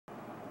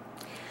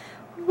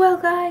Well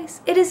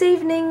guys, it is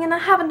evening and I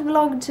haven't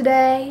vlogged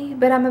today,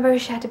 but I'm a very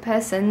chatty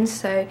person,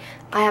 so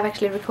I have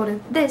actually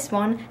recorded this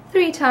one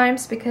 3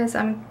 times because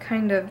I'm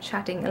kind of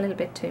chatting a little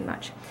bit too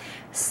much.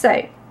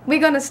 So,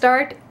 we're gonna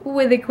start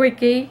with a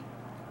quickie.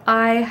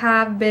 I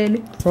have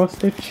been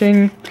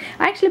cross-stitching.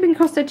 I actually been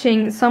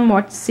cross-stitching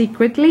somewhat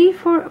secretly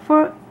for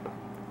a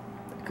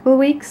couple of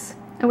weeks,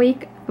 a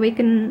week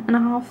and a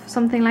half,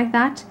 something like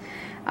that.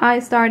 I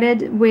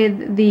started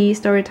with the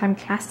Storytime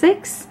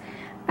Classics,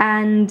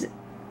 and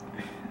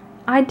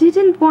I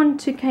didn't want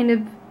to kind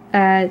of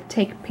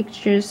take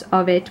pictures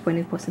of it when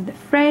it was in the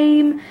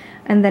frame,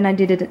 and then I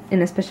did it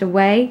in a special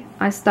way.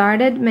 I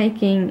started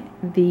making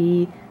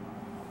the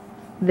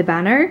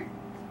banner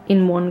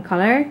in one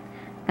color,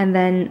 and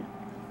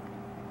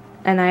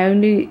I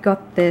only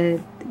got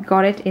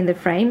it in the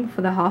frame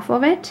for the half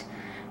of it.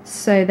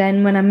 So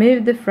then when I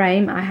moved the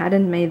frame, I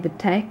hadn't made the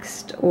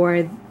text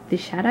or the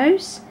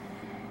shadows.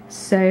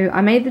 So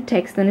I made the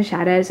text and the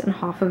shadows and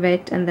half of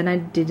it, and then I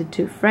did the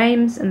 2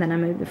 frames, and then I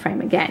moved the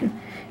frame again.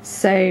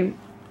 So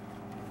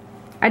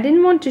I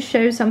didn't want to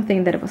show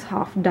something that was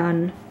half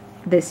done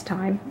this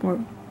time, or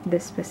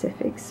this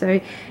specific.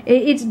 So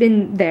it's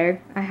been there.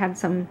 I had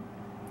some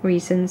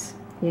reasons,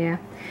 yeah.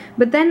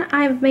 But then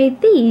I've made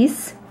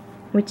these,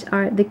 which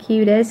are the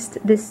cutest.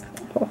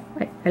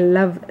 I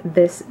love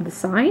this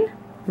design.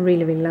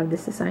 Really, really love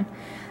this design.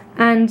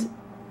 And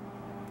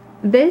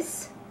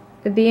this,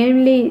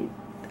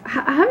 I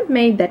haven't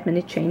made that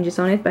many changes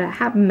on it, but I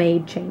have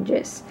made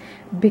changes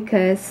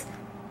because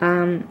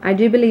I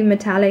do believe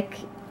metallic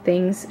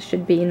things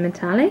should be in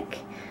metallic,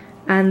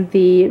 and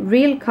the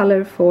real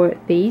color for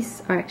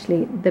these are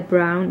actually the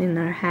brown in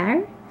our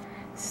hair.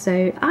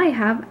 So I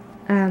have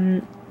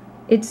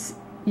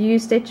you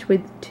stitch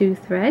with 2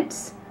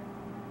 threads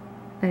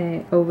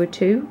over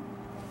 2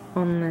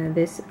 on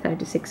this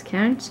 36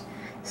 count.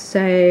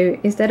 So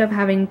instead of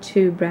having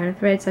 2 brown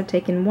threads, I've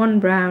taken 1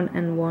 brown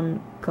and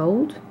 1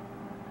 gold.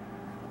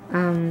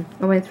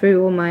 I went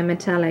through all my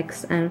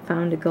metallics and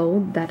found a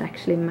gold that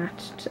actually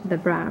matched the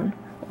brown,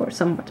 or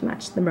somewhat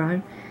matched the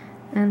brown,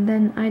 and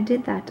then I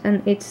did that.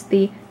 And it's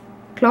the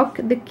clock,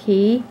 the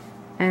key,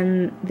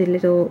 and the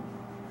little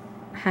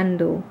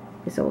handle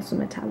is also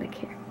metallic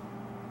here.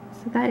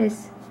 So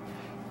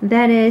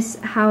that is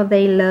how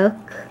they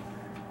look.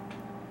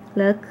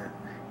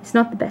 It's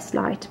not the best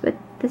light, but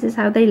this is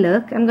how they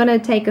look. I'm gonna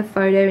take a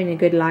photo in a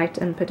good light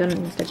and put it on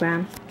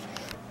Instagram.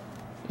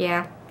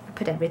 Yeah, I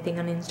put everything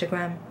on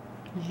Instagram,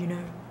 you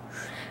know.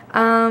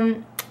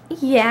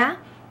 Yeah,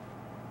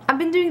 I've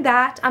been doing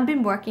that. I've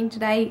been working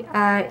today.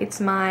 It's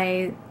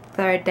my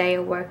 3rd day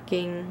of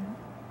working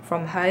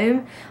from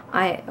home.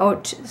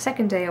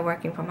 Second day of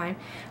working from home.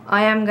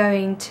 I am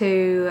going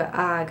to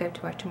go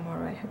to work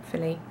tomorrow,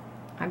 hopefully.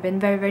 I've been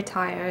very, very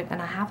tired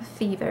and I have a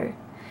fever.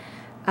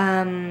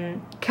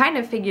 Kind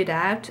of figured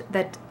out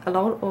that a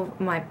lot of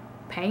my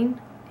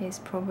pain is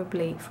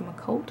probably from a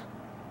cold.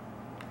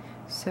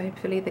 So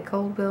hopefully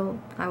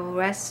I will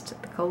rest,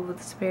 the cold will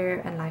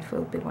disappear, and life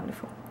will be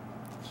wonderful.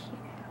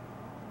 Yeah.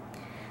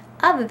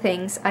 Other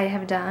things I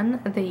have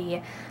done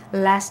the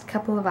last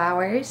couple of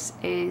hours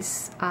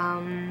is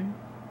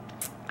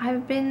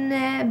I've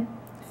been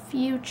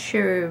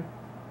future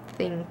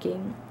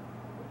thinking.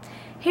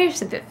 Here's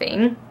the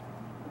thing.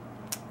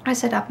 I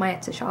set up my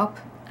Etsy shop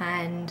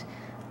and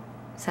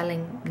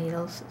selling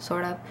needles,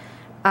 sort of.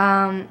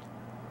 I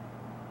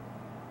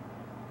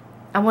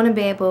want to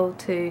be able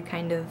to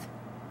kind of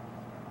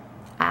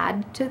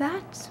add to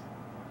that.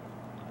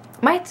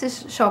 My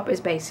Etsy shop is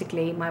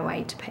basically my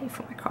way to pay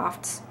for my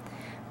crafts.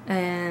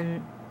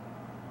 I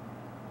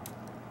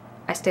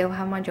still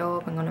have my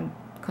job, I'm gonna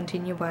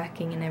continue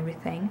working and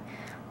everything,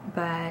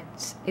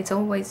 but it's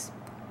always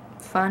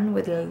fun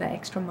with a little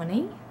extra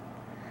money.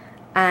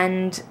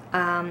 And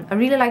I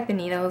really like the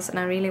needles, and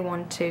I really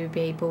want to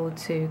be able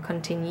to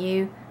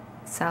continue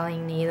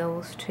selling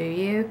needles to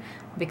you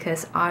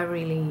because I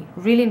really,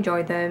 really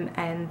enjoy them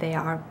and they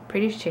are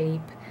pretty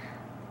cheap.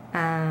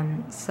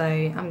 So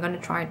I'm gonna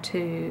try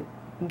to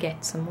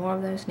get some more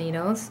of those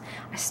needles.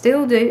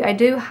 I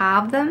do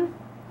have them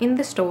in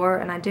the store,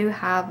 and I do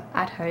have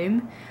at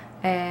home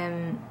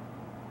at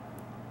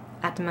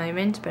the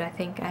moment, but I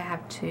think I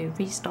have to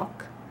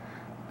restock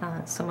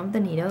some of the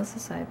needles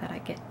so that I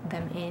get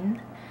them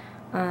in.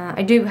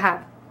 I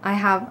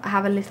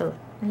have a little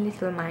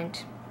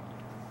amount,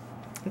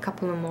 a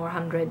couple of more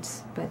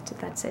hundreds, but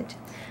that's it.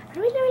 I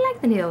really, really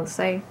like the needles,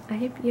 so I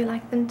hope you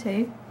like them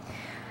too.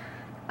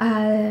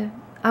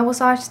 I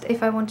was asked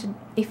if I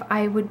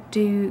would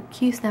do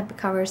Q-snap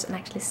covers and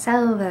actually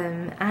sell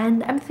them,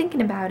 and I'm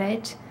thinking about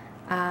it.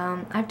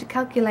 I have to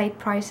calculate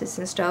prices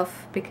and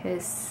stuff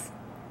because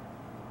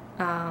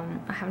I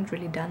haven't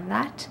really done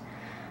that.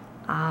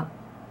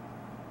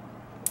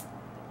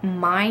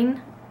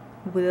 Mine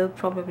will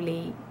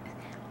probably...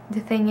 The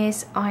thing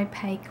is, I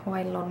pay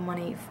quite a lot of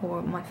money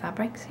for my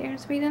fabrics here in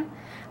Sweden.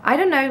 I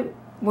don't know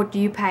what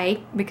you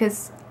pay,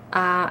 because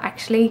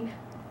actually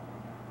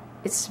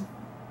it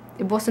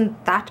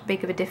wasn't that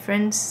big of a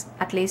difference,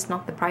 at least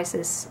not the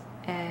prices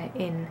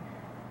in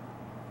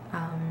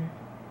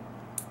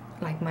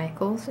like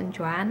Michaels and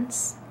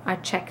Joann's. I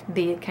checked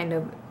the kind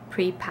of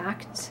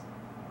pre-packed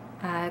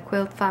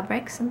quilt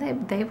fabrics,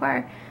 and they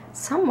were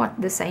somewhat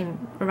the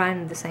same,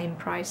 around the same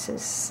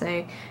prices, so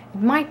it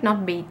might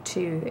not be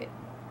too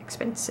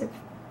expensive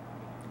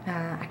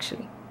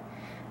actually.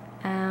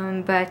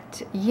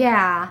 But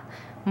yeah,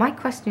 my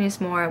question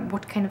is more,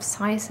 what kind of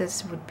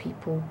sizes would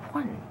people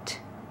want?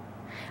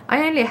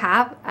 I only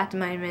have at the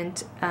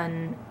moment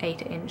an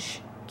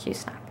 8-inch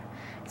Q-snap,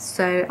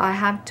 so I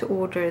have to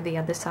order the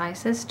other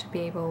sizes to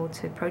be able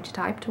to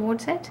prototype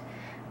towards it,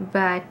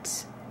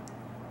 but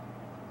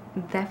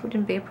that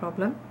wouldn't be a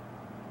problem.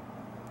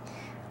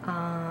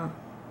 I'm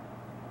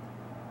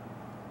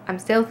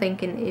still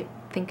thinking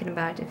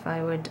about if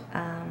I would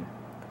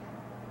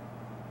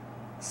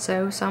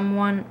sew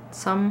some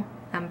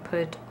and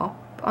put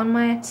up on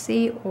my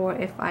Etsy, or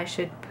if I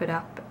should put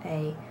up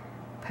a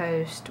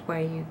post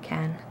where you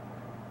can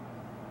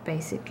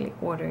basically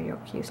order your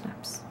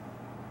Q-snap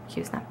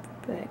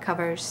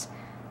covers,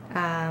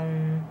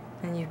 and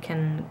you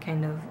can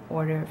kind of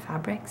order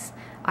fabrics.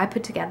 I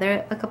put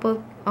together a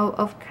couple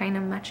of kind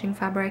of matching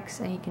fabrics,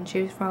 and you can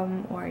choose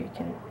from, or you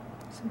can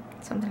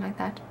something like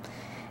that.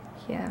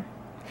 Yeah,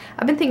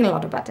 I've been thinking a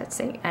lot about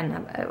Etsy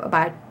and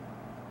about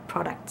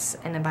products,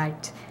 and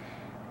about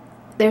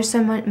there's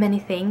so many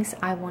things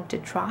I want to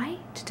try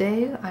to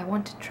do. I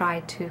want to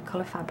try to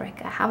color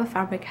fabric. I have a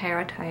fabric here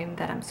at home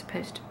that I'm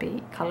supposed to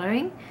be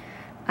coloring,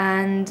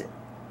 and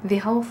the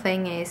whole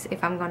thing is,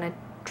 if I'm gonna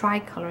try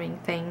coloring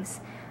things,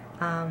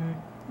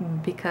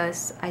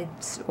 because I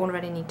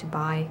already need to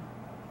buy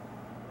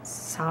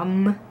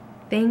some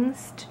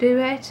things to do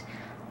it,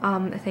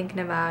 thinking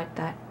about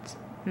that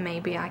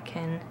maybe I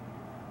can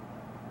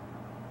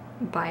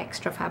buy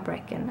extra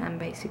fabric and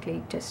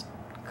basically just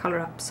color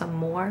up some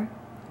more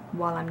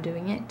while I'm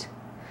doing it.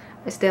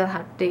 I still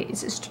have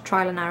it's just a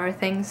trial and error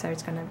thing, so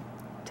it's gonna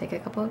take a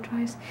couple of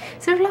tries.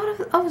 So there's a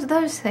lot of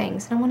those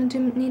things, and I want to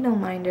do needle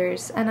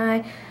minders, and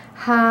I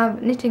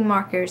have knitting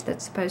markers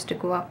that's supposed to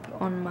go up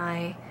on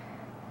my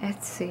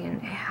Etsy,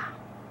 and yeah,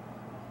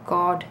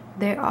 God,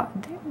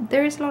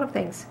 there is a lot of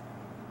things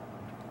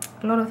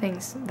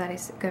that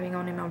is going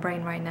on in my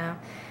brain right now.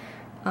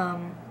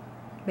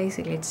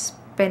 Basically it's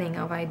spinning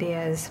of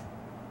ideas,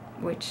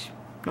 which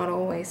not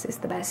always is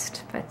the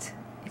best, but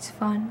it's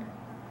fun.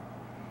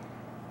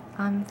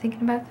 I'm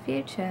thinking about the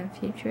future, and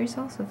future is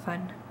also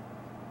fun.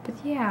 But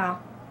yeah,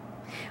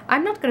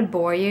 I'm not gonna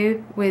bore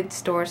you with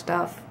store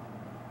stuff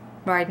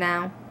right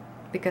now,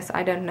 because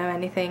I don't know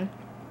anything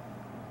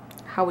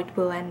how it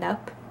will end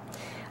up.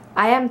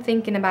 I am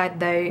thinking about,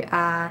 though,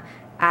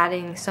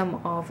 adding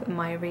some of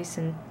my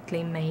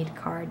recently made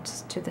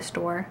cards to the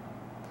store,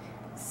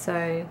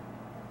 so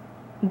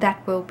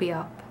that will be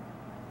up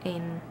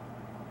in...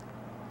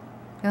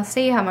 We'll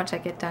see how much I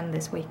get done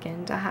this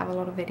weekend. I have a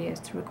lot of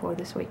videos to record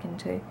this weekend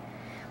too.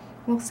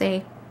 We'll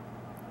see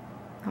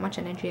how much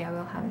energy I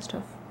will have and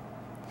stuff.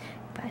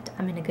 But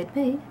I'm in a good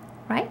mood,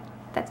 right?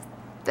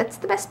 That's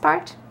the best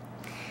part.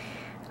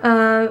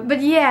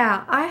 But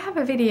yeah, I have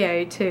a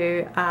video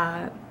to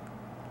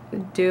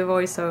do a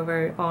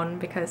voiceover on,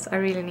 because I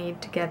really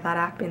need to get that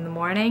up in the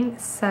morning.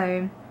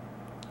 So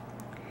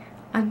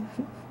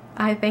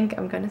I think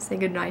I'm gonna say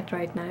goodnight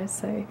right now.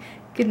 So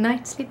good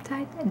night, sleep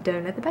tight, and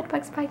don't let the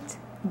bedbugs bite.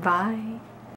 Bye.